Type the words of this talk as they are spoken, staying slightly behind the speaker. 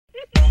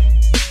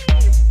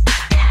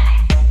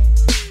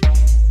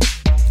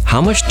How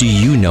much do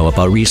you know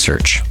about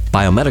research,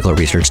 biomedical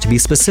research to be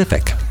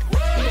specific?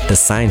 The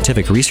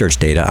scientific research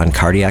data on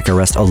cardiac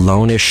arrest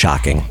alone is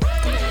shocking.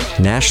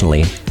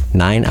 Nationally,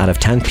 9 out of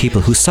 10 people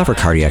who suffer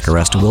cardiac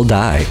arrest will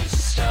die,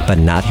 but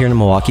not here in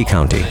Milwaukee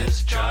County.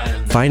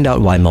 Find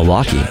out why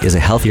Milwaukee is a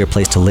healthier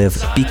place to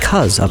live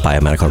because of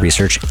biomedical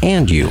research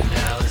and you.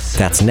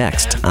 That's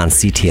next on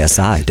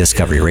CTSI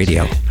Discovery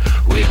Radio.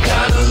 We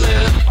gotta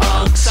live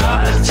on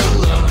science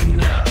alone.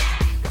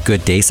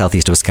 Good day,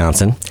 Southeast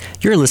Wisconsin.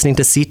 You're listening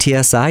to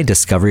CTSI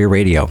Discovery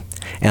Radio,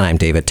 and I'm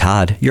David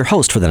Todd, your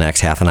host for the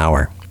next half an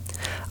hour.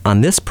 On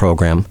this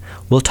program,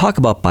 we'll talk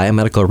about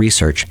biomedical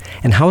research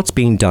and how it's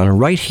being done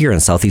right here in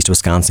Southeast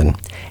Wisconsin,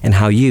 and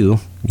how you,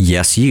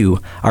 yes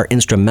you, are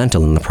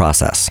instrumental in the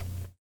process.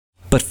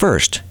 But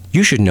first,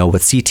 you should know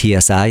what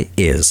CTSI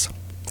is.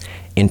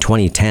 In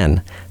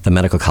 2010, the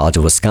Medical College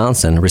of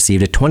Wisconsin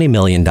received a $20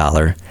 million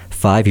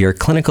 5-year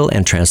Clinical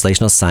and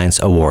Translational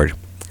Science Award,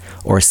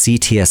 or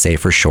CTSA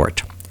for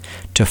short,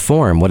 to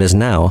form what is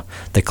now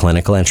the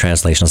Clinical and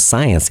Translational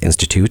Science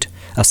Institute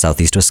of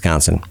Southeast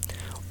Wisconsin,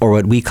 or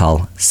what we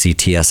call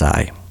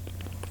CTSI.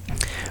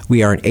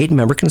 We are an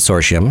 8-member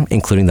consortium,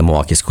 including the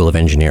Milwaukee School of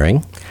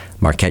Engineering,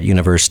 Marquette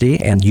University,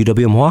 and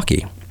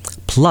UW-Milwaukee,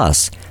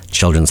 plus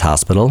Children's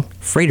Hospital,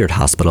 Froedtert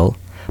Hospital,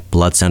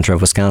 Blood Center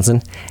of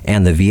Wisconsin,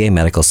 and the VA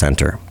Medical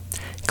Center,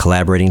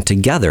 collaborating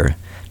together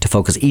to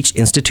focus each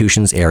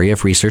institution's area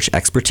of research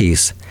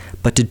expertise,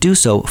 but to do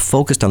so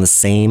focused on the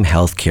same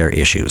healthcare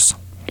issues.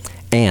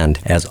 And,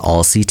 as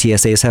all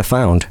CTSAs have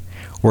found,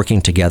 working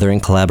together in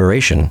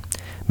collaboration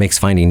makes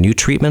finding new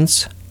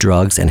treatments,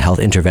 drugs, and health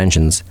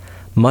interventions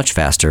much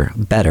faster,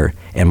 better,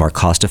 and more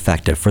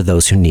cost-effective for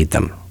those who need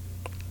them.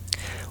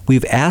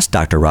 We've asked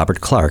Dr.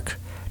 Robert Clark,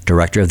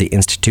 Director of the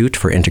Institute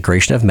for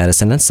Integration of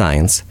Medicine and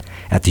Science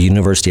at the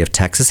University of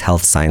Texas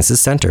Health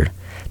Sciences Center,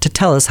 to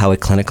tell us how a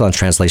Clinical and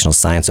Translational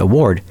Science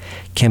Award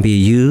can be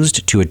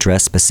used to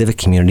address specific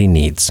community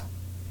needs.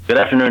 Good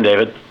afternoon,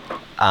 David.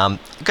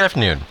 Good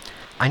afternoon.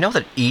 I know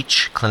that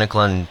each Clinical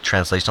and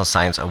Translational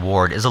Science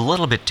Award is a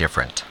little bit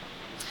different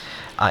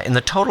in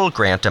the total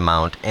grant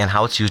amount and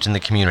how it's used in the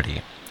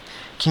community.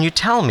 Can you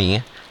tell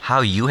me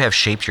how you have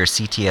shaped your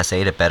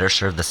CTSA to better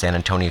serve the San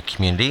Antonio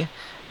community,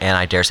 and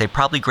I dare say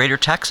probably greater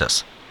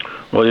Texas?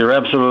 Well, you're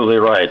absolutely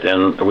right,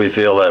 and we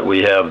feel that we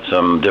have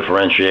some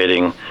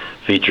differentiating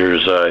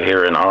features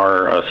here in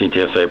our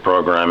CTSA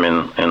program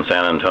in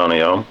San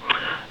Antonio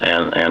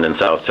and in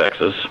South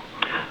Texas.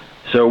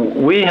 So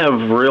we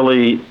have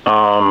really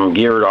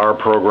geared our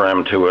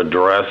program to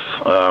address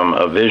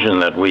a vision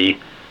that we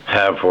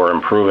have for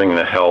improving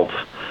the health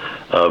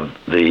of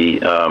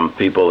the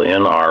people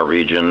in our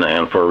region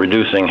and for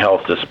reducing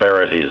health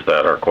disparities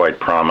that are quite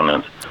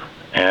prominent.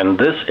 And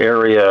this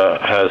area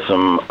has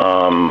some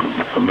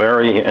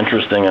very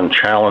interesting and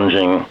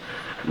challenging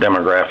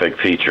demographic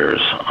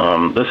features.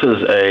 This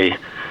is a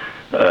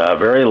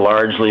very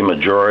largely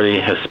majority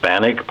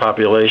Hispanic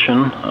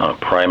population,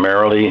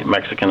 primarily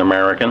Mexican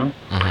American.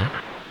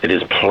 Mm-hmm. It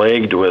is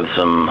plagued with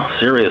some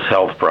serious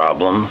health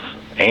problems,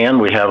 and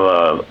we have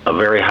a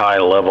very high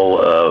level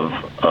of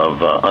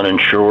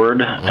uninsured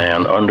mm-hmm.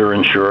 and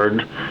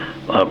underinsured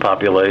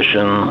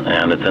population,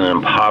 and it's an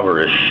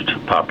impoverished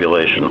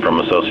population from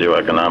a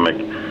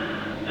socioeconomic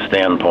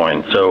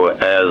standpoint. So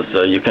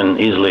as you can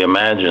easily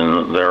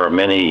imagine, there are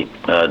many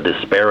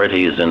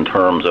disparities in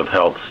terms of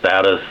health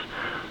status,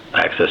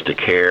 access to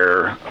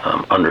care,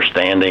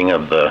 understanding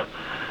of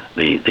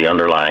the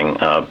underlying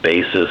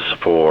basis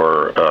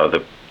for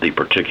the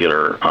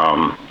particular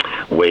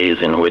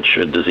ways in which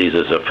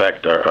diseases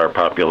affect our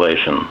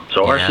population.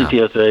 So our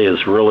CTSA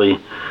is really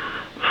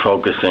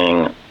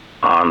focusing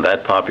on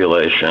that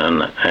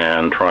population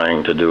and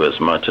trying to do as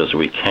much as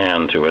we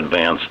can to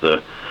advance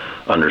the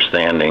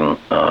understanding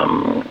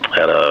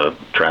at a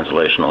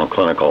translational and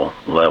clinical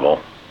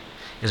level.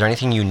 Is there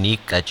anything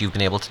unique that you've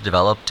been able to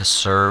develop to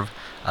serve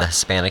the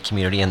Hispanic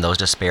community and those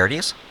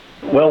disparities?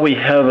 Well, we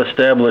have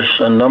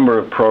established a number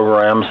of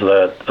programs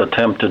that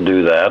attempt to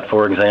do that.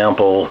 For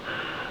example,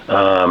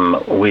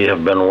 we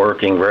have been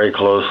working very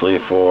closely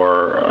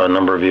for a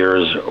number of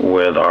years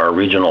with our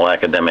Regional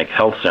Academic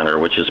Health Center,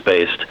 which is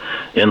based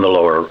in the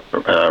lower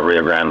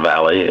Rio Grande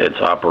Valley. It's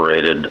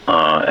operated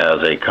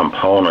as a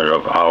component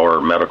of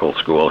our medical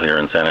school here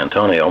in San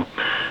Antonio,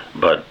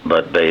 but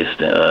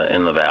based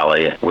in the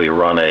valley. We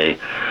run a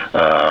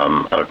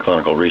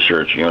clinical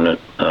research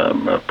unit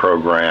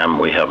program.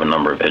 We have a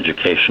number of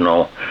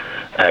educational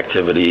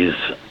activities.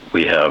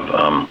 We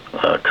have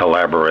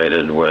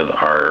collaborated with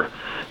our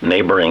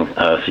neighboring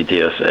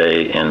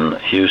CTSA in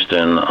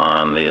Houston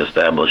on the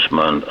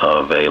establishment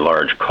of a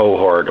large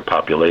cohort, a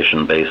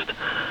population-based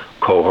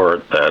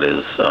cohort that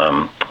is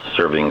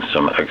serving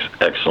some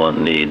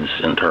excellent needs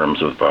in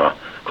terms of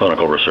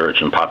clinical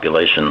research and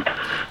population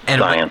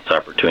science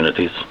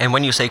opportunities. And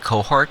when you say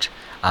cohort,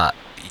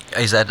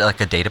 is that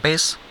like a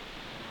database?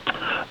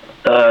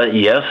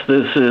 Yes,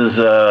 this is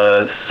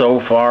so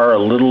far a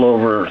little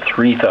over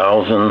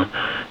 3,000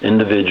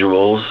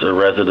 individuals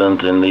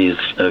resident in these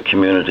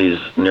communities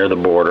near the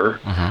border.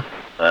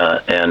 Mm-hmm.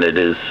 and it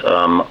is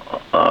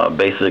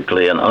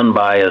basically an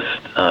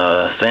unbiased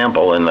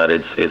sample in that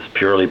it's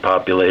purely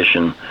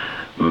population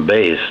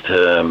based,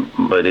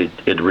 but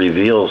it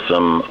reveals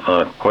some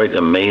quite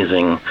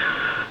amazing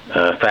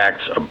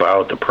facts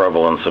about the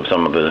prevalence of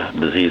some of the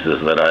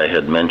diseases that I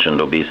had mentioned,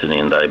 obesity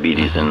and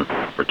diabetes in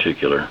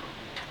particular.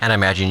 And I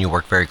imagine you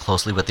work very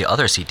closely with the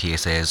other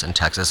CTSAs in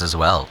Texas as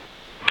well.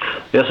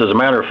 Yes, as a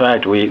matter of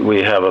fact,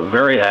 we have a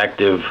very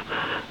active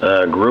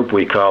group.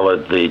 We call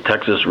it the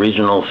Texas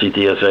Regional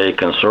CTSA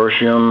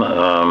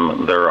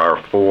Consortium. There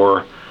are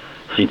 4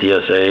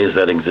 CTSAs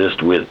that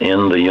exist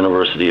within the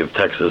University of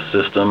Texas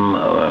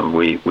system.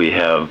 We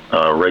have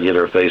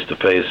regular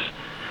face-to-face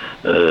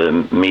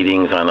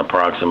meetings on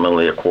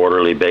approximately a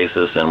quarterly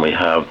basis, and we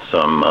have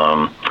some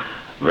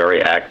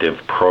very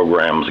active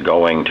programs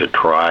going to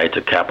try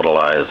to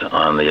capitalize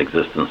on the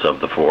existence of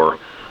the 4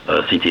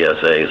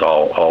 CTSAs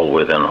all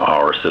within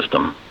our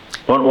system.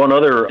 One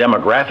other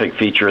demographic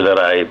feature that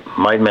I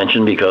might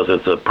mention, because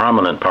it's a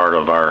prominent part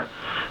of our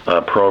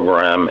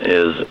program,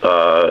 is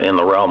in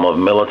the realm of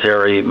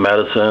military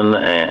medicine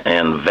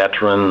and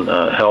veteran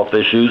health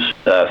issues.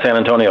 San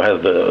Antonio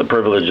has the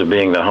privilege of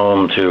being the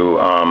home to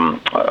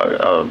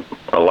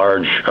a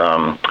large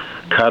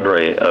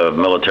cadre of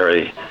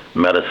military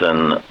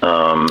medicine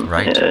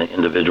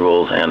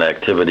individuals and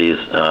activities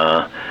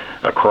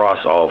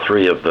across all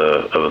 3 of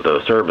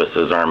the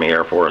services, Army,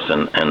 Air Force,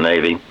 and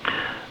Navy.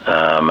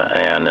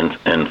 And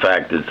in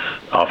fact, it's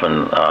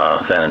often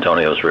San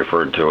Antonio is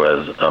referred to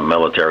as a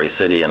military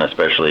city, and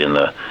especially in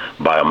the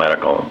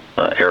biomedical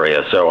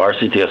area. So our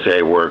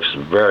CTSA works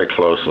very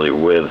closely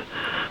with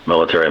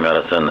military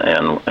medicine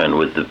and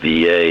with the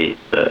VA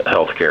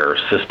healthcare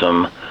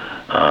system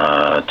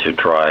to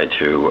try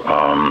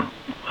to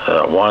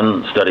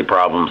one, study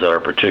problems that are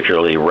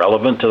particularly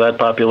relevant to that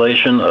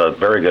population. A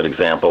very good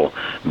example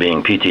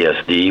being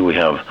PTSD. We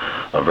have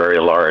a very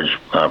large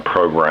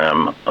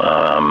program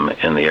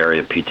in the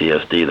area of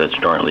PTSD that's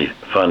jointly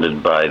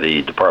funded by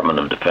the Department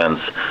of Defense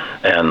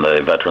and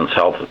the Veterans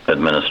Health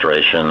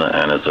Administration,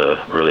 and is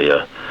really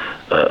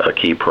a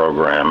key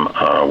program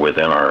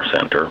within our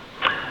center.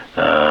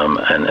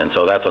 And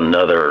so that's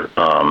another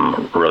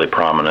really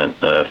prominent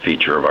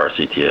feature of our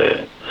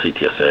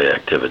CTSA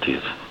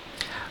activities.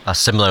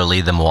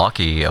 Similarly, the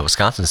Milwaukee,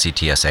 Wisconsin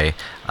CTSA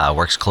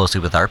works closely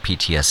with our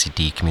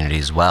PTSD community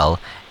as well,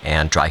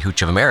 and Dry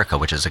Hooch of America,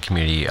 which is a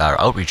community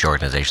outreach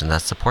organization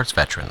that supports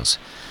veterans.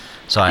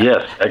 So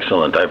yes,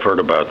 excellent. I've heard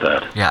about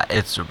that. Yeah,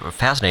 it's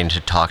fascinating to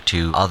talk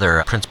to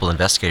other principal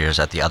investigators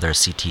at the other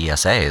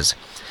CTSAs,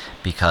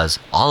 because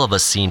all of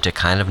us seem to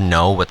kind of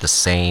know what the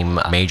same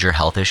major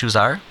health issues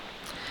are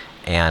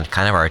and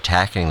kind of are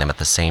attacking them at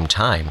the same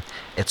time.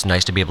 It's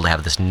nice to be able to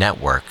have this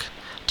network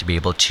to be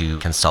able to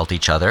consult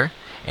each other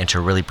and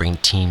to really bring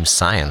team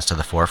science to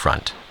the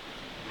forefront.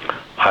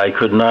 I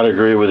could not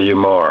agree with you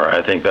more.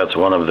 I think that's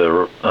one of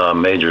the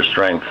major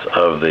strengths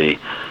of the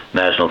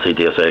National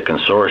CTSA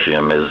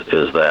Consortium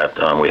is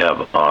that we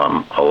have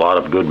a lot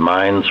of good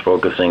minds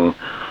focusing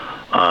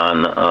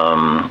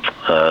on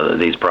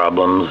these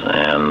problems,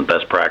 and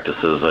best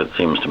practices, it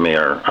seems to me,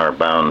 are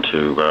bound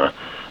to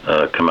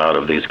come out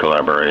of these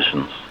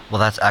collaborations. Well,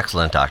 that's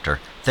excellent, Doctor.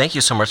 Thank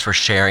you so much for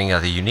sharing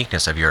the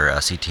uniqueness of your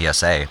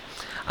CTSA.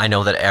 I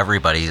know that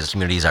everybody's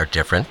communities are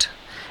different,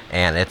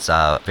 and it's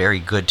very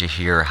good to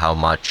hear how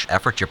much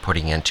effort you're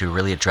putting into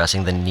really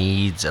addressing the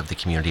needs of the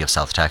community of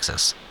South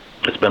Texas.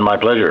 It's been my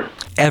pleasure.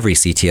 Every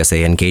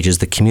CTSA engages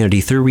the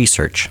community through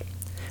research,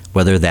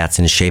 whether that's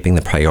in shaping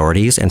the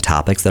priorities and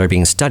topics that are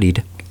being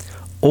studied,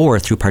 or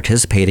through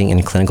participating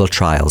in clinical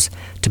trials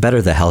to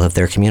better the health of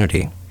their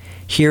community.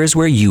 Here is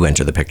where you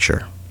enter the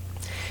picture.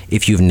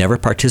 If you've never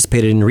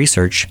participated in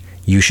research,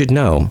 you should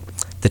know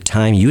the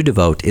time you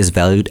devote is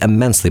valued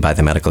immensely by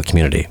the medical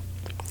community.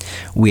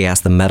 We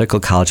asked the Medical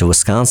College of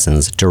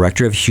Wisconsin's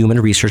Director of Human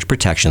Research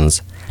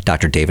Protections,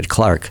 Dr. David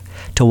Clark,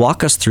 to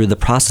walk us through the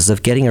process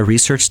of getting a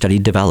research study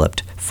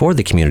developed for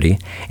the community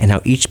and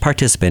how each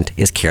participant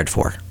is cared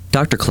for.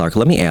 Dr. Clark,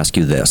 let me ask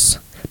you this.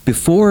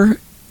 Before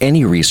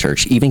any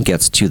research even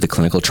gets to the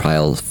clinical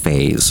trial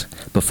phase,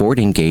 before it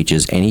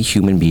engages any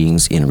human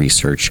beings in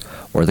research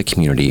or the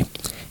community,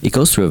 it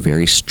goes through a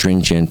very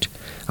stringent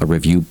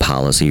review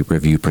policy,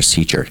 review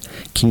procedure.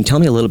 Can you tell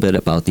me a little bit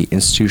about the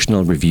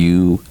institutional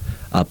review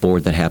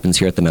board that happens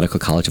here at the Medical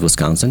College of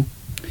Wisconsin?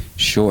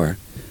 Sure.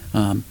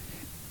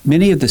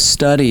 Many of the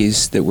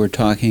studies that we're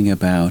talking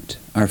about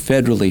are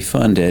federally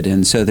funded,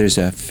 and so there's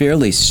a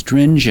fairly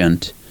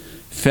stringent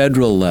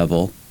federal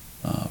level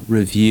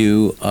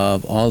review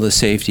of all the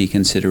safety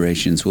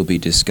considerations we'll be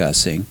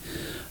discussing.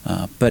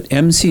 But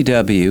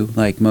MCW,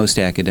 like most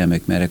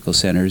academic medical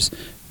centers,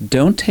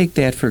 don't take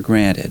that for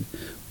granted.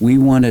 We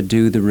want to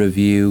do the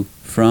review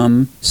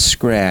from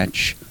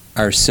scratch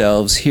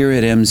ourselves here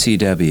at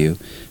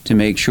MCW to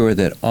make sure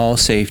that all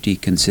safety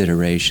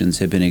considerations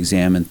have been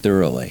examined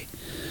thoroughly.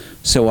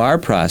 So our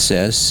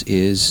process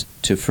is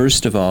to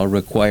first of all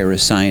require a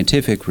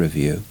scientific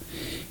review,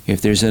 if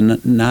there's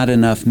not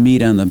enough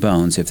meat on the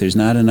bones, if there's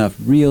not enough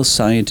real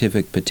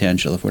scientific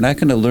potential, if we're not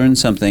going to learn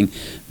something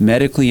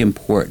medically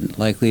important,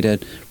 likely to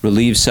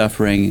relieve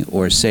suffering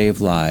or save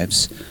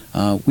lives,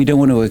 we don't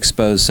want to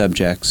expose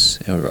subjects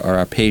or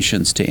our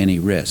patients to any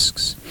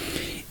risks.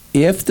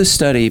 If the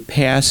study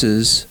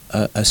passes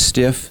a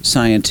stiff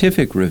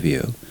scientific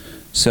review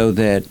so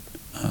that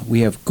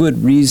we have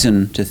good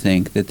reason to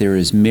think that there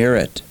is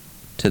merit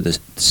to the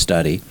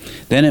study,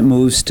 then it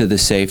moves to the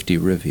safety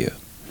review.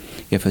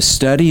 If a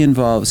study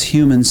involves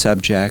human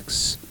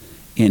subjects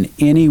in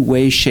any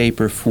way, shape,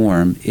 or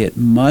form, it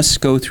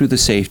must go through the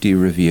safety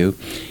review,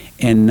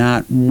 and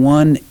not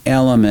one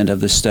element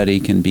of the study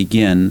can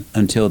begin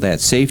until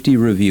that safety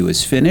review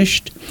is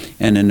finished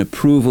and an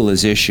approval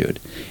is issued.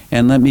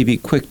 And let me be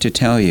quick to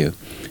tell you,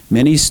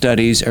 many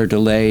studies are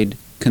delayed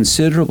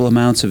considerable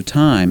amounts of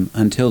time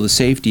until the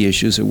safety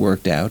issues are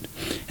worked out,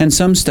 and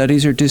some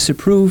studies are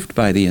disapproved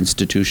by the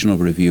Institutional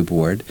Review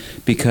Board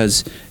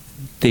because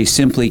they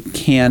simply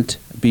can't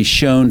be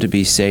shown to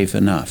be safe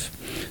enough.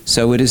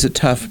 So it is a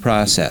tough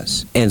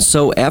process. And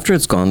so after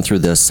it's gone through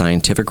the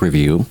scientific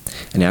review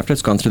and after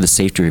it's gone through the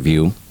safety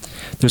review,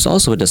 there's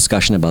also a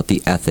discussion about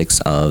the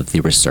ethics of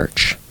the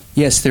research.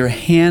 Yes, there are a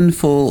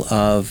handful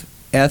of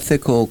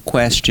ethical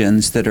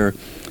questions that are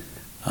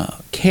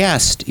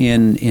cast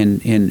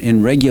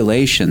in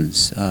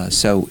regulations.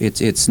 So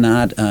it's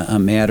not a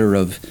matter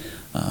of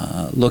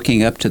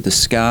looking up to the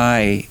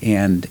sky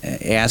and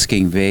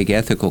asking vague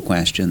ethical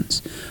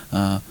questions.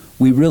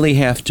 We really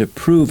have to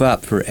prove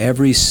up for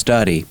every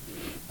study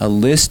a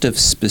list of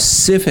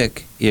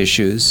specific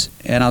issues,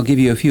 and I'll give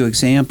you a few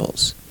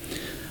examples.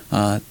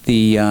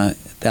 The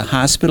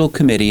hospital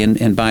committee,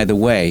 and by the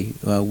way,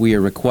 we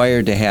are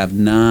required to have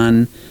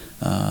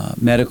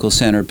non-medical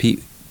center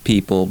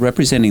people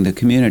representing the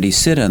community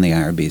sit on the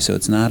IRB, so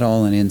it's not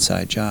all an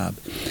inside job.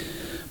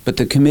 But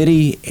the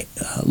committee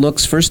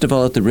looks, first of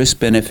all, at the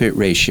risk-benefit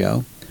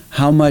ratio.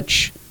 How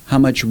much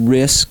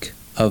risk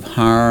of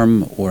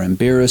harm or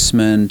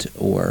embarrassment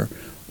or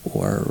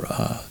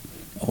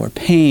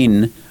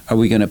pain are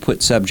we going to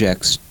put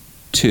subjects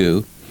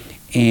to,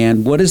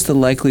 and what is the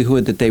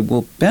likelihood that they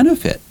will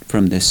benefit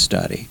from this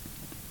study?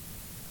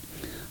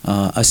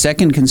 A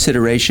second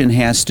consideration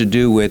has to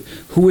do with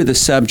who are the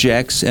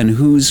subjects and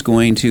who's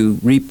going to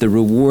reap the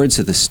rewards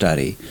of the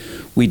study.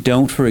 We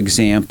don't, for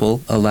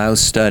example, allow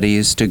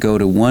studies to go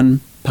to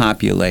one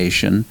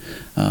population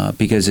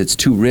because it's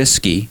too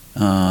risky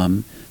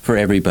for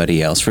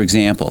everybody else. For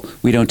example,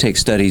 we don't take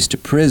studies to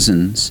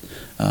prisons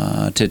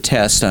to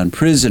test on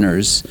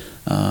prisoners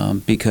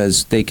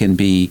because they can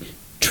be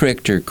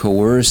tricked or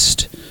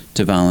coerced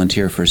to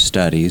volunteer for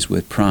studies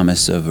with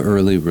promise of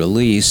early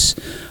release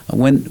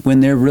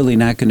when they're really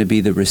not going to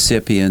be the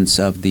recipients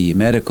of the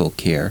medical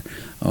care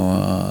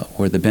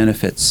or the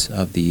benefits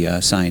of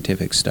the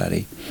scientific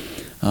study.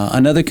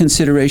 Another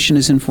consideration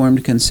is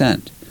informed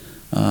consent.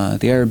 The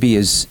IRB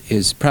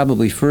is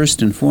probably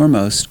first and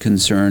foremost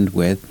concerned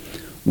with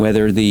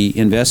whether the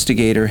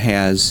investigator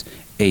has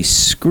a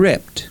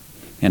script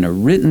and a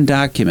written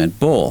document,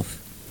 both,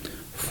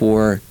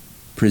 for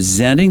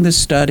presenting the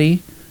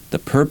study, the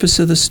purpose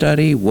of the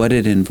study, what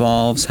it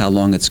involves, how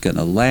long it's going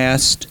to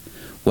last,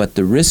 what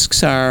the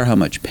risks are, how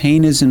much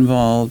pain is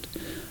involved,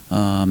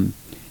 and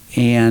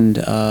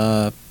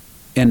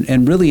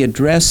really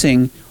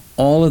addressing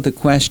all of the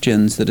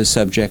questions that a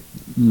subject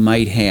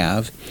might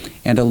have,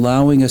 and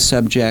allowing a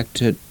subject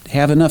to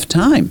have enough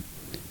time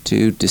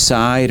to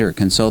decide or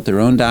consult their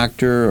own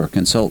doctor or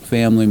consult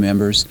family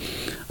members.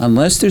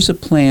 Unless there's a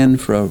plan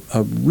for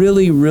a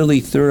really, really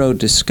thorough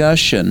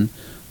discussion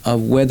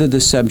of whether the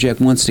subject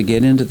wants to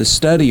get into the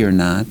study or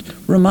not,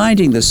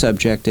 reminding the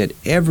subject at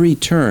every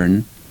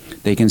turn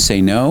they can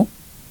say no,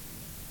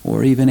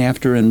 or even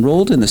after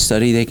enrolled in the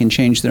study they can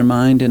change their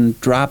mind and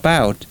drop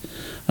out.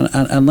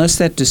 Unless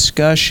that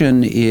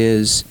discussion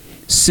is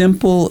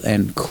simple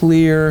and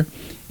clear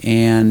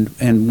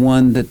and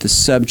one that the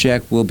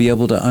subject will be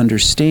able to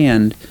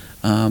understand,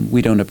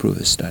 we don't approve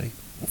the study.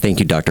 Thank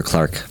you, Dr.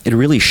 Clark. It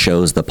really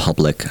shows the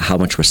public how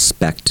much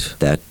respect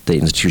that the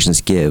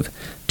institutions give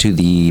to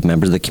the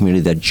members of the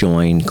community that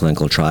join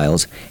clinical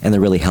trials and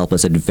that really help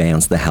us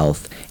advance the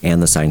health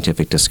and the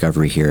scientific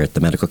discovery here at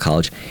the medical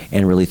college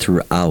and really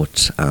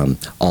throughout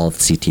all of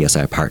the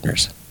CTSI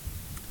partners.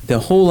 The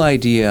whole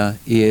idea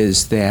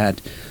is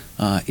that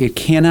it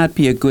cannot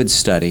be a good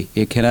study,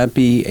 it cannot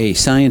be a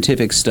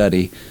scientific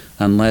study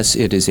unless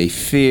it is a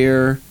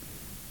fair,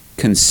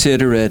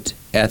 considerate,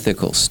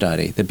 ethical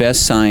study. The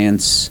best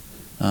science,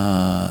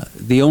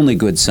 the only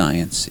good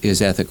science,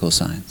 is ethical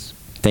science.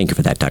 Thank you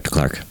for that, Dr.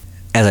 Clark.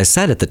 As I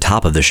said at the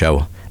top of the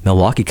show,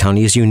 Milwaukee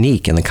County is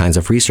unique in the kinds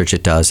of research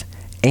it does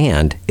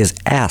and is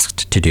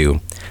asked to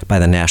do by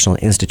the National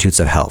Institutes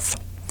of Health.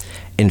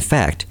 In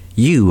fact,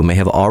 you may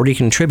have already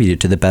contributed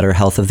to the better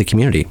health of the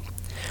community.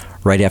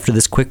 Right after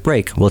this quick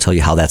break, we'll tell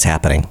you how that's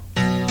happening.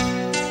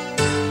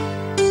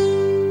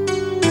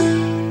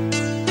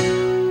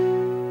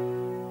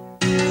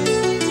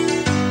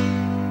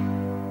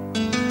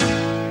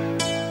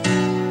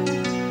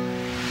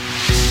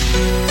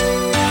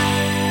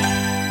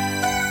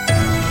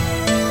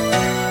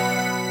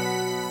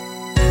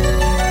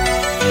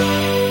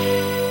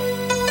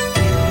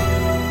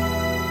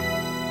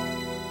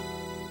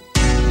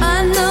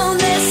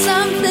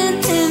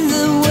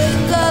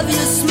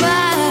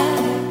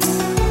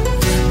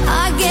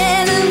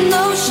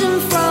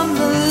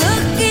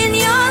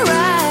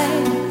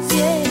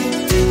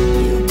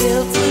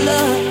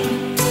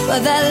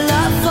 But that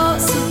love for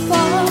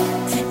support,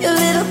 your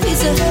little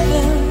piece of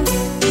heaven,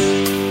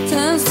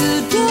 turns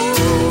to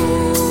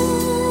gold.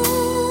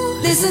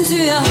 Listen to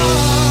your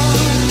heart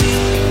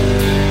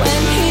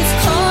when he's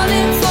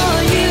calling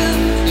for you.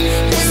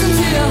 Listen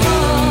to your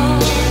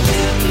heart.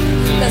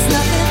 There's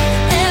nothing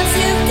else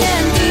you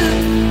can do.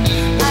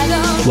 I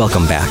don't.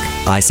 Welcome back.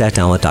 I sat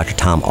down with Dr.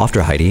 Tom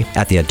Aufderheide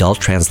at the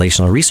Adult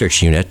Translational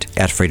Research Unit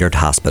at Froedtert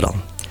Hospital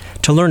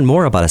to learn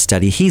more about a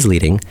study he's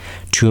leading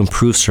to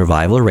improve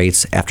survival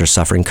rates after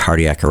suffering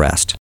cardiac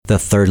arrest, the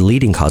third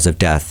leading cause of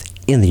death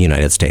in the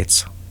United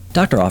States.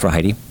 Dr.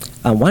 Aufderheide,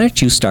 why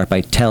don't you start by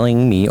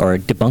telling me or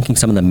debunking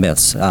some of the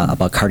myths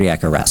about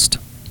cardiac arrest?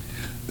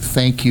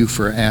 Thank you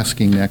for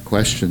asking that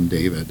question,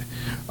 David.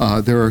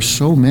 There are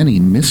so many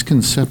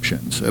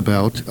misconceptions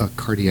about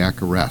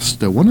cardiac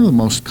arrest. One of the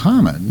most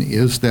common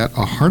is that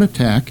a heart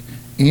attack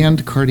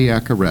and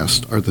cardiac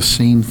arrest are the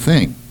same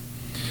thing.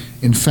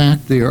 In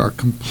fact, they are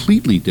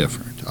completely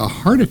different. A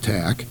heart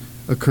attack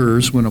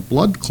occurs when a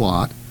blood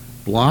clot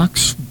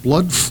blocks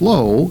blood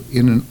flow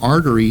in an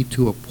artery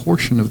to a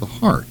portion of the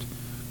heart,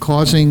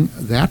 causing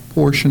that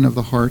portion of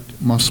the heart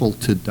muscle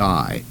to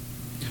die.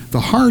 The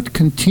heart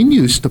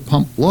continues to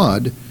pump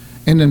blood,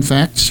 and in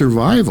fact,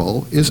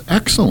 survival is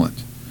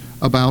excellent.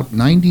 About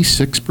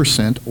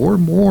 96% or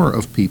more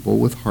of people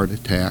with heart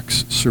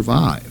attacks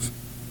survive.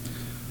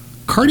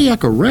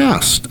 Cardiac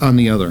arrest, on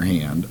the other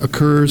hand,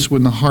 occurs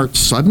when the heart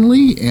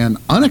suddenly and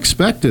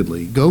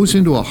unexpectedly goes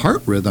into a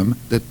heart rhythm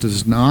that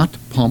does not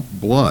pump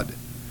blood,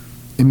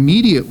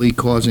 immediately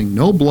causing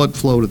no blood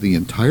flow to the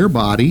entire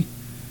body,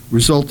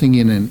 resulting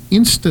in an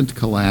instant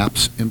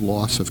collapse and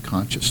loss of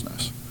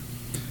consciousness.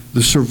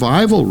 The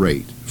survival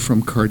rate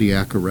from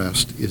cardiac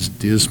arrest is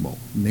dismal.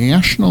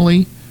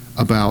 Nationally,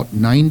 about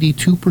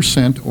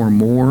 92% or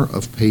more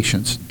of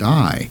patients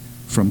die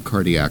from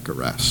cardiac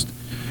arrest.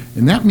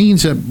 And that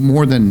means that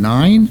more than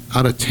 9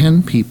 out of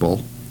 10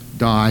 people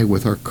die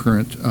with our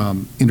current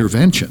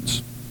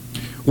interventions.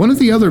 One of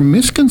the other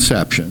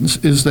misconceptions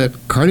is that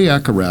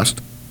cardiac arrest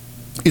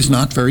is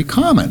not very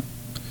common.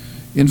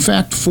 In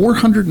fact,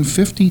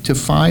 450 to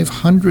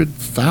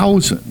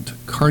 500,000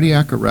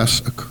 cardiac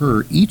arrests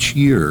occur each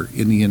year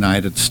in the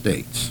United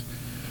States.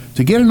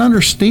 To get an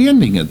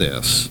understanding of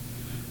this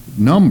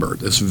number,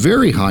 this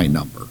very high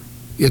number,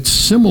 it's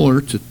similar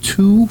to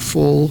 2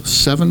 full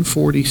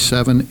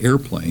 747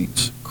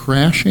 airplanes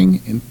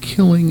crashing and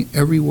killing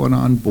everyone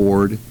on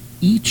board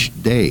each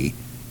day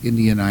in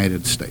the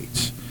United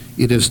States.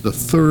 It is the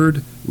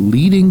third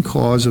leading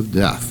cause of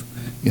death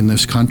in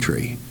this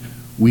country.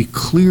 We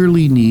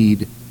clearly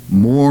need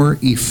more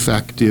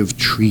effective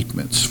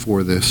treatments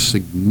for this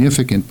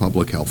significant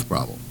public health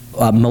problem.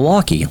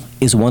 Milwaukee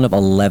is one of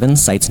 11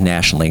 sites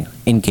nationally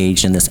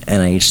engaged in this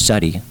NIH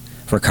study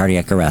for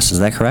cardiac arrest. Is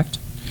that correct?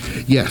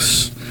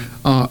 Yes.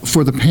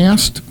 For the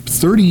past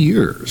 30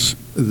 years,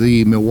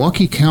 the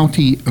Milwaukee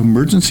County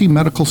Emergency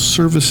Medical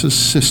Services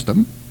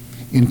System,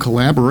 in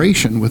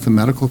collaboration with the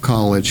Medical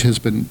College, has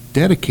been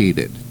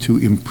dedicated to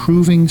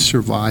improving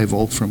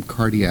survival from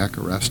cardiac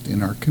arrest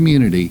in our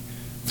community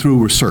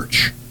through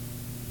research.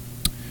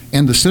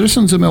 And the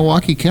citizens of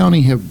Milwaukee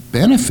County have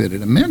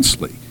benefited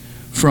immensely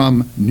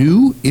from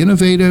new,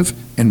 innovative,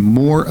 and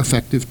more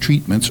effective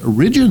treatments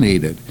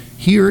originated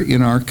here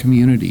in our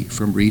community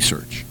from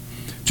research.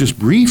 Just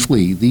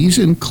briefly, these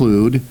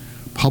include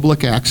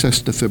public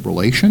access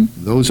defibrillation.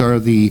 Those are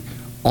the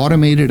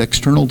automated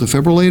external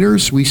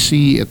defibrillators we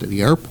see at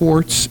the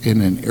airports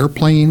and in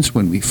airplanes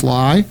when we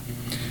fly.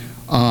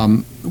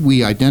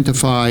 We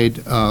identified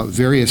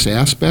various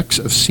aspects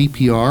of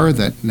CPR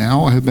that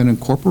now have been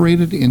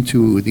incorporated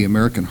into the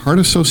American Heart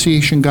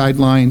Association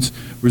guidelines,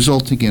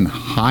 resulting in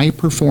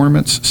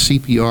high-performance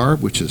CPR,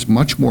 which is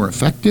much more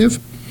effective.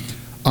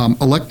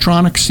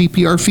 Electronic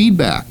CPR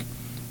feedback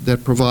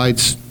that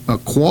provides a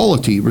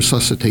quality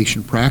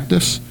resuscitation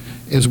practice,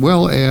 as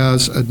well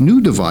as a new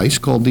device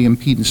called the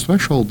impedance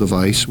threshold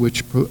device,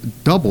 which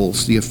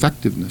doubles the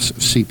effectiveness of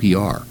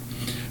CPR.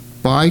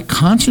 By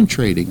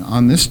concentrating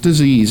on this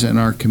disease in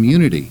our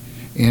community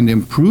and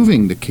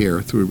improving the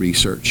care through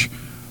research,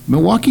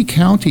 Milwaukee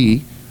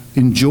County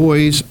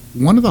enjoys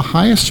one of the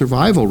highest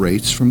survival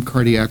rates from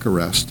cardiac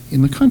arrest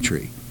in the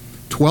country,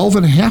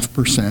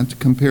 12.5%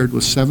 compared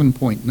with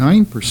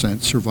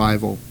 7.9%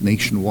 survival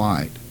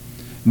nationwide.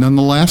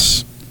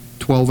 Nonetheless,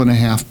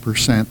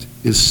 12.5%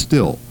 is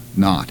still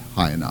not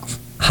high enough.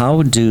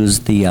 How does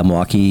the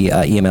Milwaukee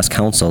EMS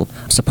Council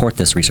support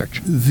this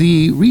research?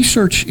 The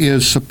research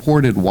is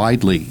supported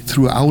widely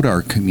throughout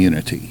our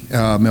community.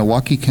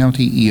 Milwaukee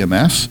County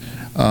EMS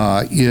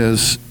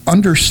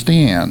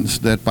understands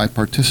that by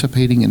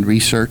participating in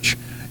research,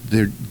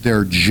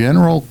 their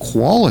general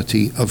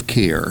quality of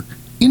care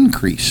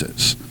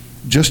increases,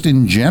 just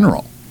in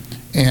general,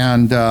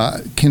 and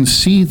can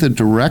see the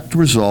direct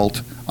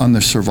result on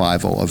the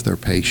survival of their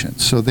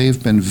patients. So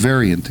they've been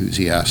very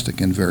enthusiastic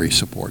and very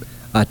supportive.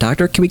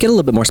 Doctor, can we get a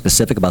little bit more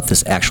specific about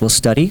this actual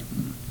study?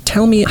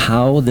 Tell me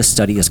how this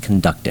study is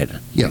conducted.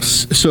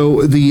 Yes.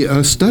 So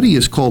the study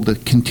is called the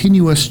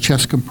Continuous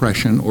Chest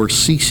Compression, or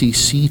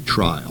CCC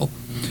trial.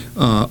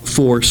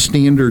 for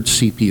standard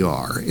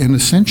CPR, and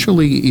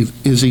essentially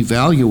is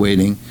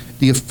evaluating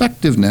the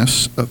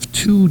effectiveness of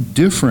two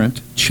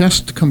different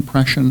chest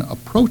compression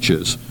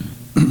approaches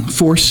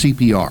for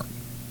CPR.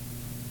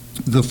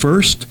 The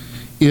first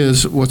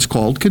is what's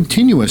called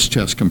continuous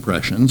chest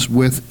compressions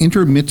with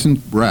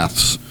intermittent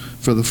breaths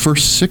for the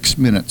first 6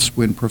 minutes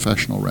when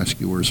professional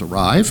rescuers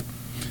arrive.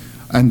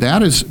 And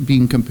that is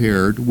being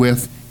compared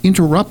with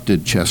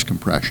interrupted chest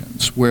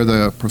compressions, where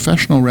the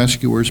professional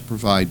rescuers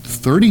provide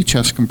 30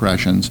 chest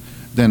compressions,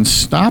 then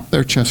stop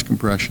their chest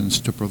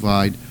compressions to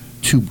provide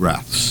 2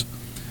 breaths.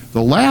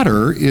 The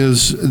latter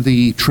is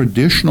the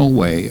traditional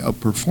way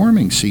of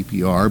performing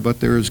CPR, but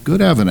there is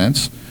good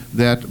evidence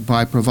that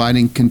by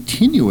providing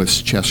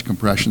continuous chest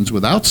compressions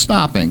without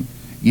stopping,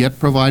 yet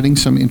providing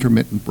some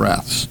intermittent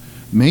breaths,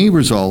 may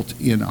result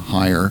in a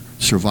higher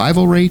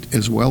survival rate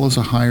as well as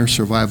a higher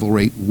survival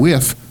rate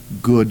with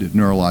good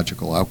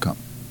neurological outcome.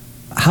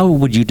 How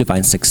would you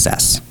define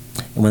success?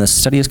 And when the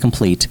study is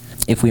complete,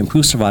 if we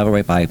improve survival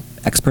rate by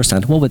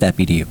X%, what would that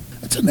be to you?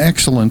 That's an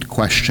excellent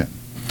question.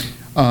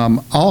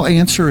 I'll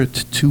answer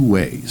it 2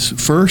 ways.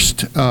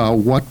 First,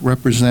 what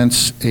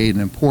represents an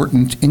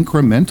important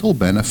incremental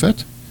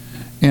benefit,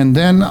 and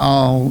then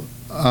I'll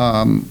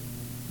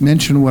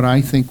mention what I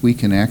think we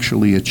can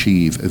actually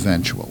achieve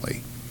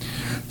eventually.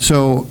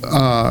 So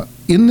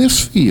in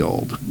this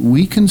field,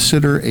 we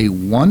consider a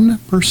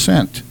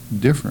 1%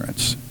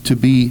 difference to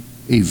be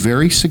a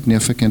very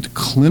significant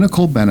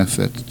clinical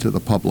benefit to the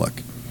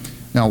public.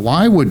 Now,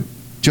 why would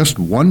just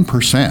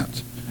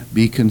 1%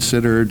 be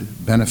considered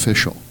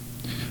beneficial?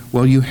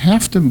 Well, you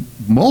have to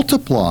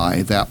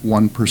multiply that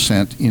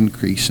 1%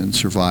 increase in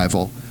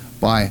survival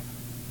by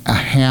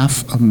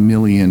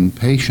 500,000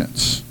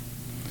 patients.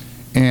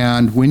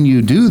 And when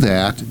you do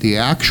that, the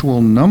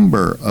actual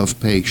number of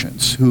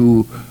patients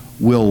who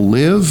will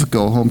live,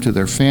 go home to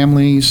their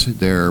families,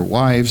 their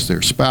wives,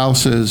 their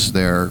spouses,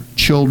 their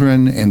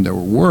children, and their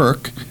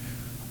work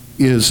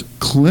is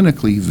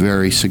clinically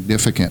very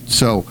significant.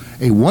 So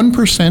a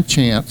 1%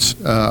 chance,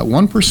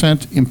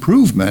 1%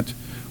 improvement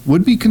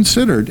would be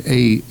considered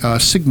a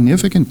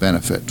significant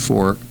benefit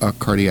for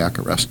cardiac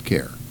arrest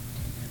care.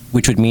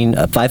 Which would mean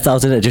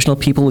 5,000 additional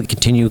people would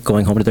continue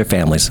going home to their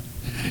families.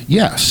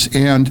 Yes,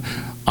 and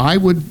I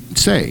would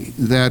say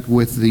that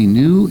with the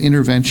new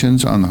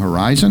interventions on the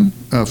horizon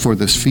for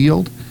this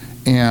field,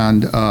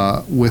 and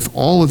with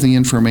all of the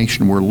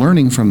information we're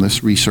learning from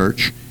this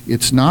research,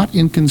 it's not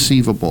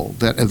inconceivable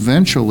that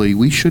eventually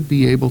we should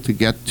be able to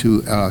get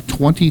to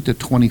 20 to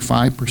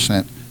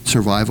 25%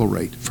 survival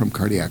rate from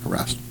cardiac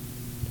arrest.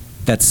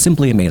 That's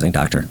simply amazing,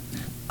 Doctor.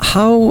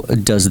 How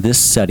does this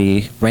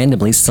study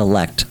randomly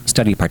select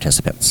study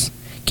participants?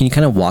 Can you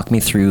kind of walk me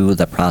through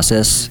the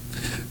process?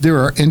 There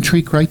are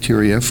entry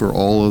criteria for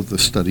all of the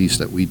studies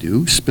that we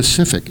do,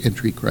 specific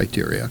entry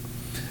criteria.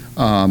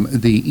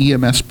 The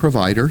EMS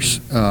providers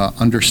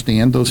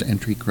understand those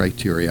entry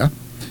criteria,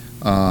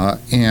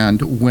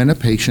 and when a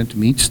patient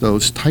meets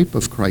those type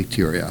of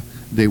criteria,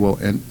 they will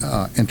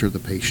enter the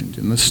patient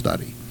in the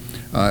study.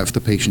 If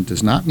the patient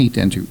does not meet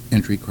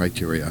entry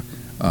criteria,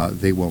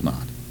 they will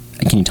not.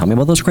 And can you tell me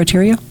about those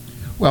criteria?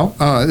 Well,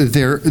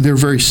 they're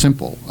very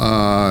simple.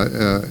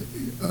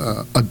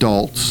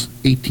 Adults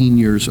 18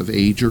 years of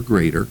age or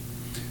greater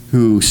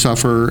who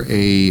suffer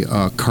a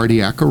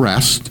cardiac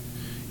arrest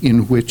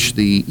in which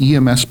the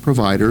EMS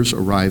providers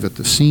arrive at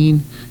the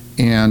scene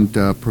and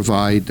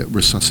provide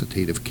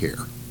resuscitative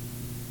care.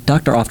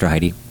 Dr.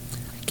 Aufderheide,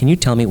 can you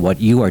tell me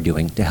what you are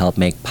doing to help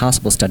make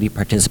possible study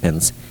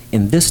participants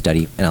in this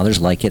study and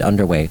others like it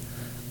underway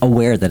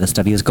aware that a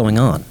study is going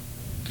on?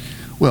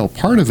 Well,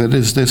 part of it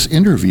is this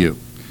interview,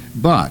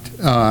 but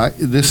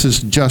this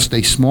is just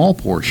a small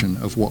portion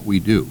of what we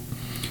do.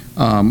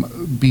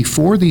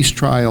 Before these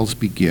trials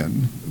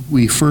begin,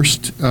 we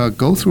first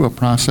go through a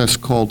process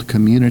called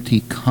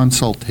community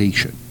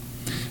consultation.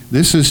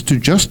 This is to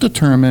just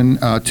determine,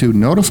 to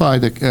notify,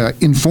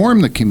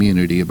 inform the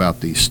community about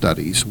these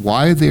studies,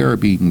 why they are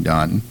being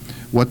done,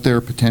 what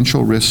their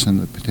potential risks and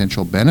the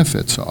potential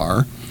benefits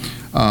are,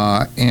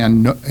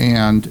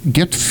 and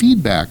get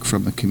feedback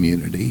from the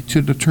community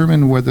to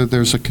determine whether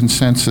there's a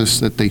consensus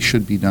that they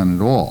should be done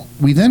at all.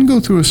 We then go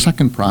through a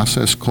second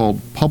process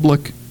called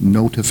public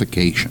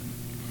notification.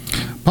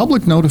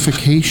 Public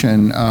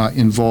notification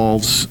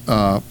involves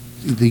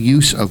the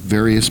use of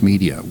various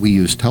media. We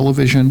use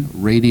television,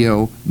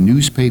 radio,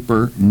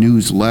 newspaper,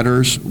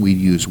 newsletters, we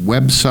use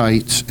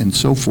websites, and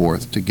so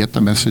forth to get the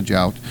message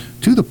out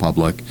to the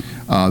public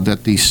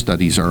that these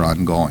studies are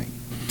ongoing.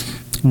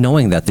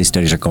 Knowing that these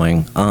studies are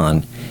going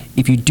on,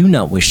 if you do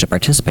not wish to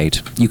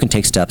participate, you can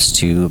take steps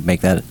to make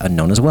that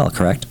known as well,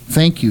 correct?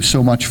 Thank you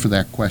so much for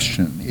that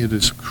question. It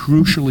is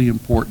crucially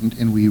important,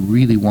 and we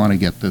really want to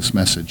get this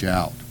message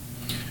out.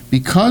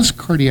 Because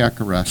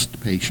cardiac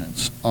arrest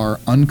patients are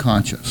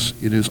unconscious,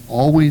 it is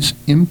always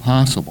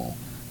impossible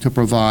to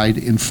provide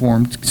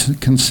informed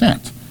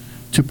consent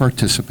to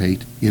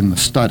participate in the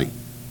study.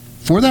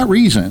 For that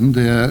reason,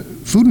 the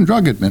Food and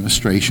Drug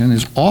Administration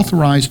has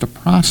authorized a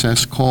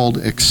process called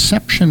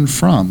exception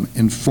from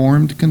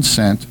informed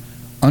consent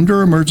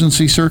under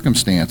emergency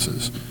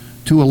circumstances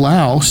to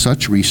allow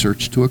such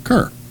research to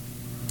occur.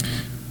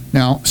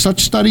 Now,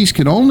 such studies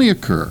can only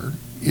occur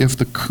if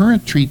the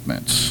current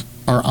treatments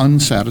are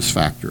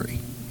unsatisfactory,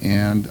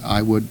 and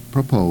I would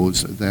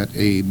propose that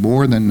a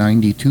more than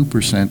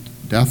 92%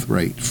 death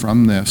rate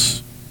from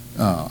this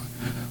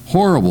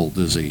horrible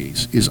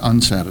disease is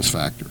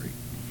unsatisfactory.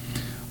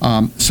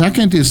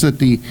 Second is that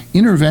the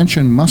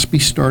intervention must be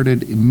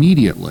started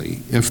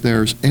immediately if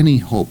there's any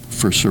hope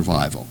for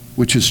survival,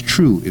 which is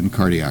true in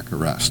cardiac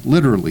arrest,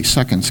 literally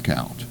seconds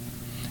count.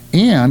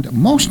 And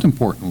most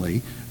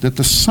importantly, that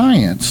the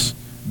science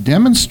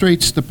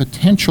demonstrates the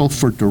potential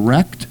for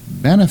direct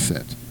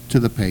benefit to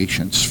the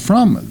patients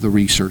from the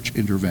research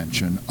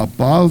intervention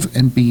above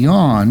and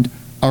beyond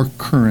our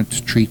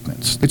current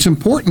treatments. It's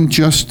important,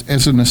 just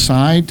as an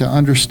aside, to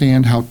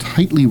understand how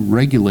tightly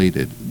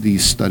regulated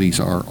these studies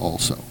are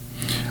also.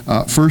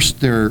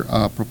 First, they're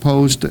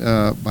proposed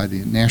by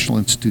the National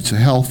Institutes of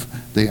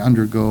Health. They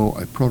undergo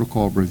a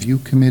protocol review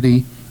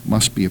committee,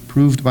 must be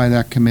approved by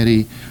that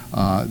committee.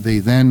 They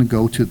then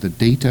go to the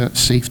Data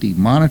Safety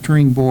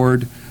Monitoring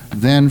Board,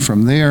 then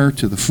from there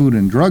to the Food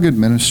and Drug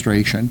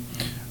Administration,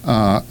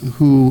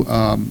 who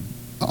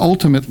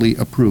ultimately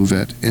approve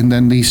it, and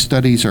then these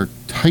studies are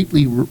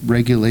tightly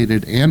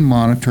regulated and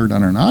monitored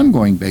on an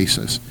ongoing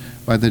basis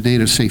by the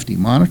Data Safety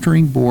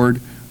Monitoring Board,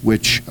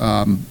 which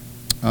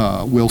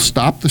will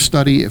stop the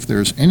study if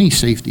there's any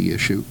safety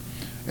issue,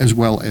 as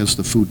well as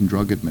the Food and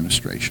Drug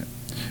Administration.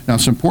 Now,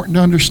 it's important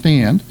to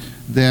understand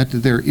that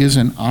there is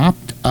an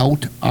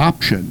opt-out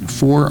option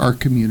for our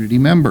community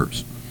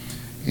members,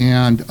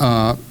 and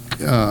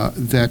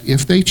that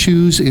if they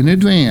choose in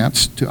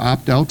advance to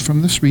opt out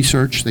from this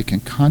research, they can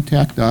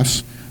contact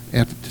us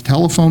at the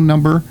telephone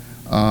number,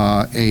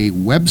 a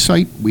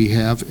website. We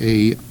have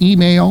a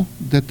email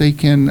that they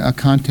can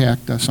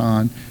contact us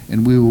on,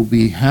 and we will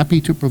be happy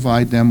to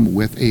provide them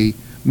with a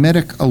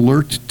medic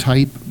alert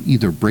type,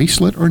 either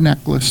bracelet or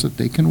necklace that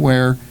they can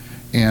wear,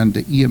 and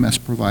the EMS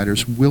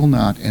providers will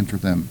not enter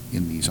them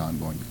in these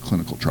ongoing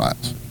clinical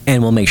trials.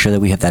 And we'll make sure that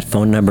we have that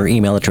phone number,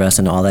 email address,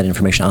 and all that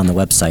information on the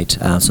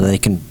website so they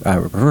can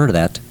refer to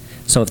that.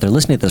 So if they're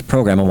listening to this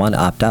program and want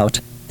to opt out,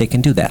 they can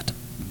do that.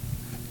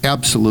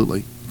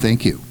 Absolutely.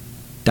 Thank you.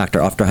 Dr.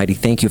 Aufderheide,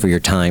 thank you for your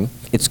time.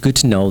 It's good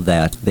to know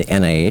that the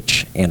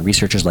NIH and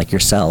researchers like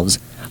yourselves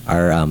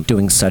are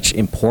doing such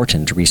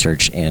important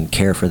research and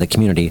care for the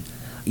community,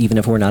 even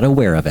if we're not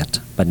aware of it.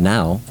 But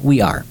now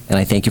we are, and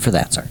I thank you for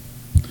that, sir.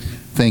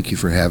 Thank you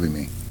for having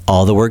me.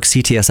 All the work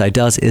CTSI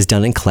does is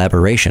done in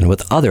collaboration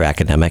with other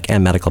academic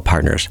and medical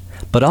partners,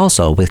 but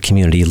also with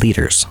community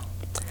leaders.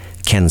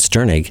 Ken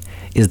Sternig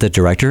is the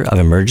Director of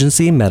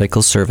Emergency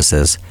Medical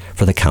Services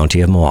for the County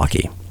of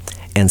Milwaukee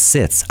and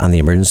sits on the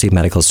Emergency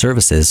Medical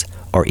Services,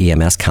 or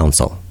EMS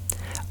Council,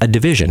 a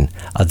division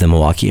of the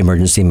Milwaukee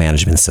Emergency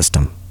Management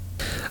System.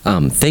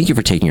 Thank you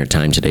for taking your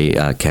time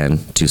today, Ken,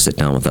 to sit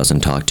down with us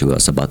and talk to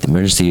us about the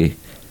emergency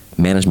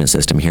management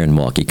system here in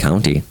Milwaukee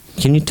County.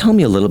 Can you tell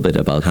me a little bit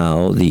about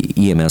how the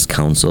EMS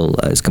Council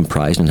is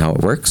comprised and how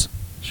it works?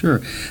 Sure.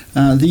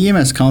 The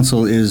EMS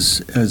Council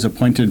is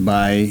appointed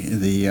by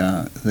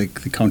the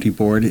county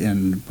board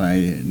and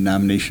by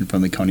nomination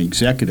from the county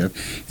executive,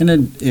 and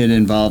it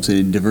involves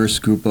a diverse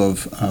group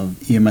of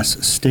EMS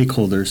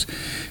stakeholders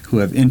who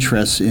have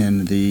interests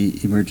in the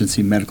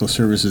emergency medical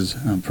services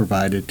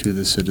provided to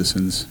the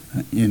citizens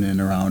in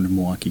and around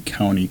Milwaukee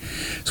County.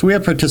 So we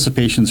have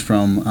participations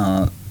from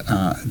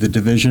the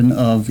Division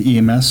of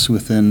EMS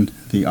within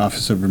the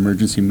Office of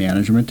Emergency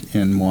Management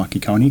in Milwaukee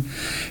County,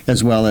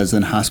 as well as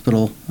in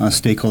hospital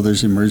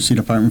stakeholders, emergency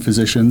department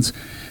physicians,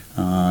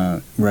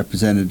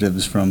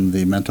 representatives from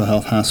the mental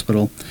health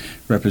hospital,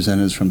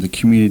 representatives from the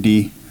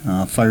community,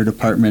 fire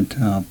department,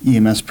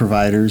 EMS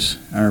providers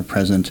are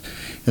present,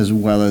 as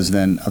well as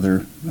then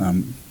other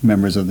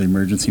members of the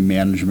emergency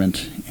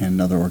management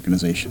and other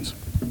organizations.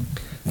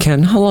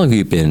 Ken, how long have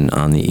you been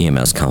on the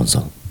EMS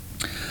Council?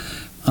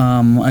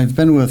 I've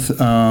been with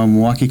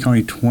Milwaukee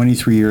County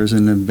 23 years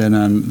and have been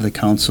on the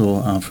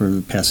council for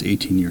the past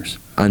 18 years.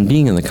 On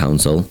being in the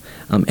council,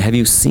 have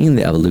you seen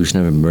the evolution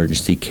of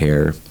emergency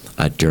care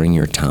during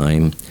your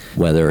time,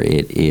 whether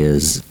it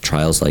is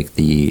trials like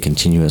the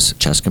continuous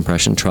chest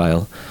compression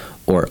trial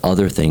or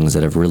other things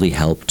that have really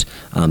helped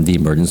the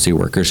emergency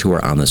workers who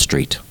are on the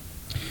street?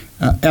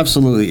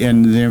 Absolutely,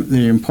 and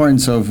the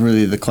importance of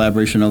really the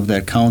collaboration of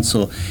that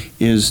council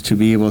is to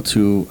be able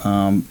to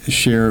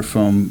share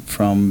from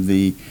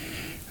the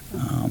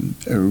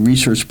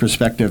research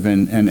perspective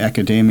and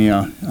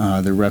academia.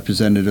 The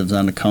representatives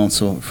on the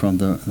council from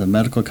the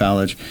medical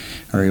college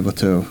are able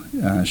to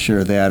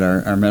share that.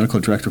 Our medical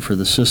director for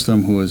the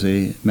system, who is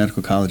a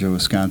Medical College of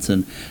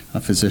Wisconsin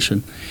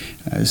physician,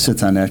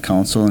 sits on that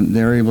council, and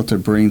they're able to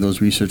bring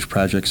those research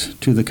projects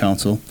to the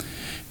council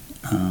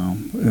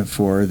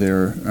for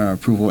their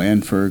approval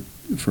and for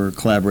for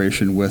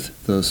collaboration with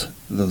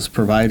those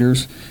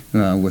providers,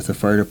 with the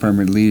fire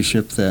department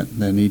leadership that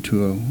need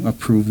to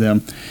approve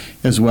them,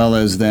 as well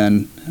as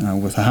then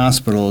with the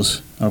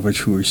hospitals, of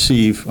which we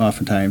receive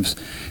oftentimes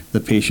the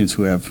patients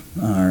who are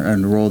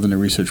enrolled in a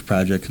research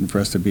project, and for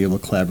us to be able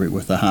to collaborate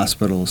with the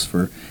hospitals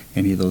for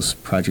any of those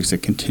projects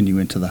that continue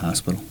into the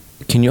hospital.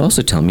 Can you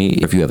also tell me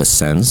if you have a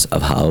sense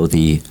of how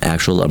the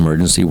actual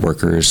emergency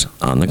workers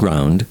on the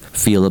ground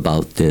feel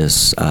about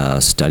this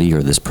study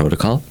or this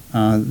protocol?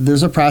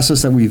 There's a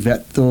process that we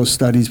vet those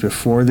studies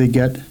before they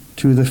get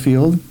to the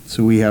field.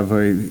 So we have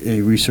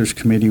a research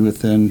committee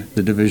within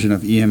the Division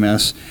of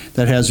EMS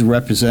that has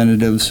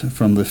representatives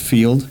from the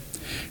field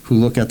who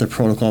look at the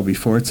protocol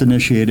before it's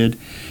initiated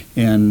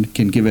and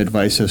can give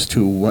advice as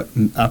to what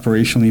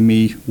operationally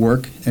may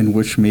work and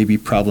which may be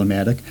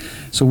problematic.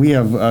 So we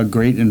have a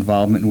great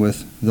involvement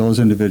with those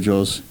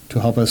individuals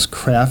to help us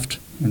craft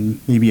and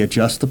maybe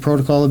adjust the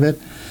protocol a bit,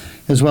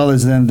 as well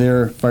as then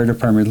their fire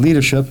department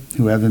leadership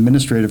who have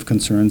administrative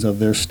concerns of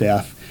their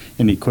staff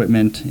and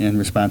equipment and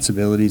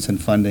responsibilities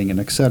and funding and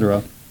et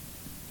cetera.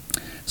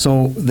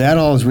 So that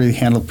all is really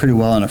handled pretty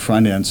well on the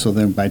front end. So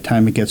then by the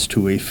time it gets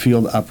to a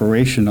field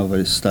operation of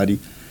a study,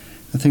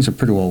 things are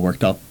pretty well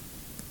worked out.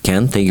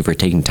 Ken, thank you for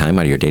taking time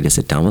out of your day to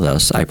sit down with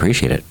us. I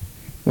appreciate it.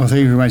 Well, thank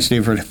you very much,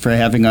 Dave, for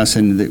having us.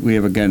 And we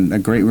have, again, a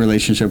great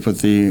relationship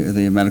with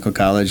the Medical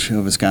College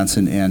of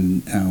Wisconsin,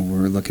 and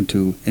we're looking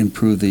to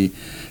improve the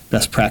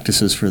best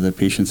practices for the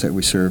patients that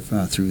we serve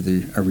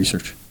through our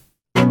research.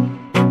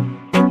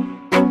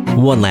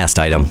 One last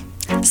item.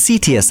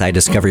 CTSI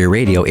Discovery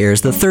Radio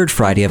airs the third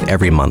Friday of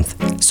every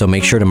month, so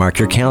make sure to mark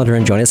your calendar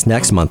and join us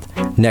next month,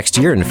 next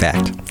year in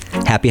fact.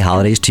 Happy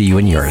holidays to you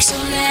and yours.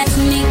 Let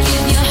me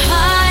give your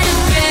heart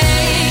a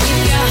break,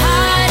 give your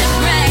heart a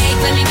break.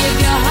 Let me give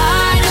your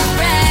heart a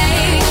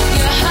break,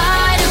 your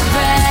heart a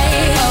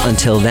break.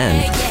 Until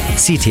then,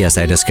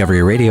 CTSI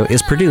Discovery Radio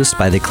is produced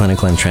by the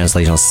Clinical and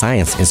Translational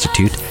Science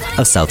Institute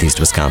of Southeast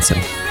Wisconsin,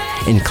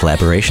 in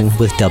collaboration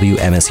with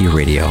WMSE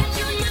Radio.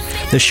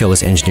 The show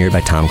is engineered by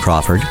Tom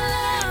Crawford,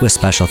 with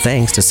special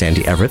thanks to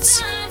Sandy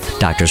Everetts,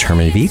 Drs.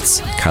 Herman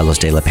Vietz, Carlos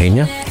de la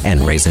Pena,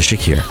 and Reza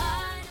Shakir.